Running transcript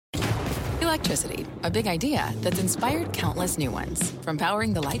Electricity, a big idea that's inspired countless new ones. From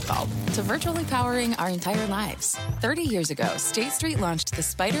powering the light bulb to virtually powering our entire lives. 30 years ago, State Street launched the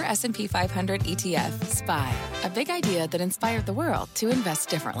SPDR S&P 500 ETF, SPY. A big idea that inspired the world to invest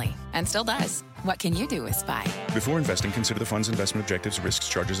differently. And still does. What can you do with SPY? Before investing, consider the fund's investment objectives, risks,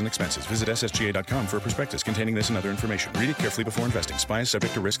 charges, and expenses. Visit ssga.com for a prospectus containing this and other information. Read it carefully before investing. SPY is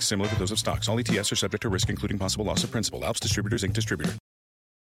subject to risks similar to those of stocks. All ETFs are subject to risk, including possible loss of principal. Alps Distributors, Inc. Distributor.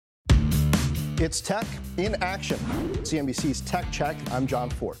 It's Tech in Action. CNBC's Tech Check. I'm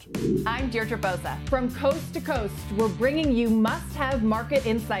John Fort. I'm Deirdre Bosa. From coast to coast, we're bringing you must-have market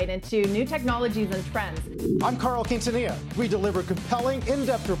insight into new technologies and trends. I'm Carl Quintanilla. We deliver compelling,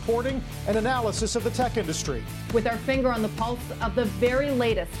 in-depth reporting and analysis of the tech industry, with our finger on the pulse of the very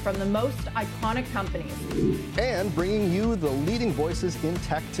latest from the most iconic companies. And bringing you the leading voices in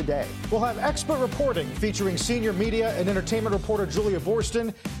tech today. We'll have expert reporting featuring senior media and entertainment reporter Julia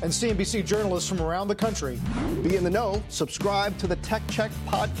Boorstin and CNBC journalists from around the country. Be in the know. Subscribe to the Tech Check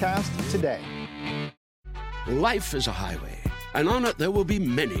podcast today. Life is a highway, and on it there will be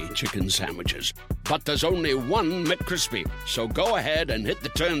many chicken sandwiches. But there's only one McCrispy. So go ahead and hit the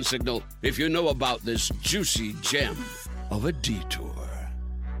turn signal if you know about this juicy gem of a detour.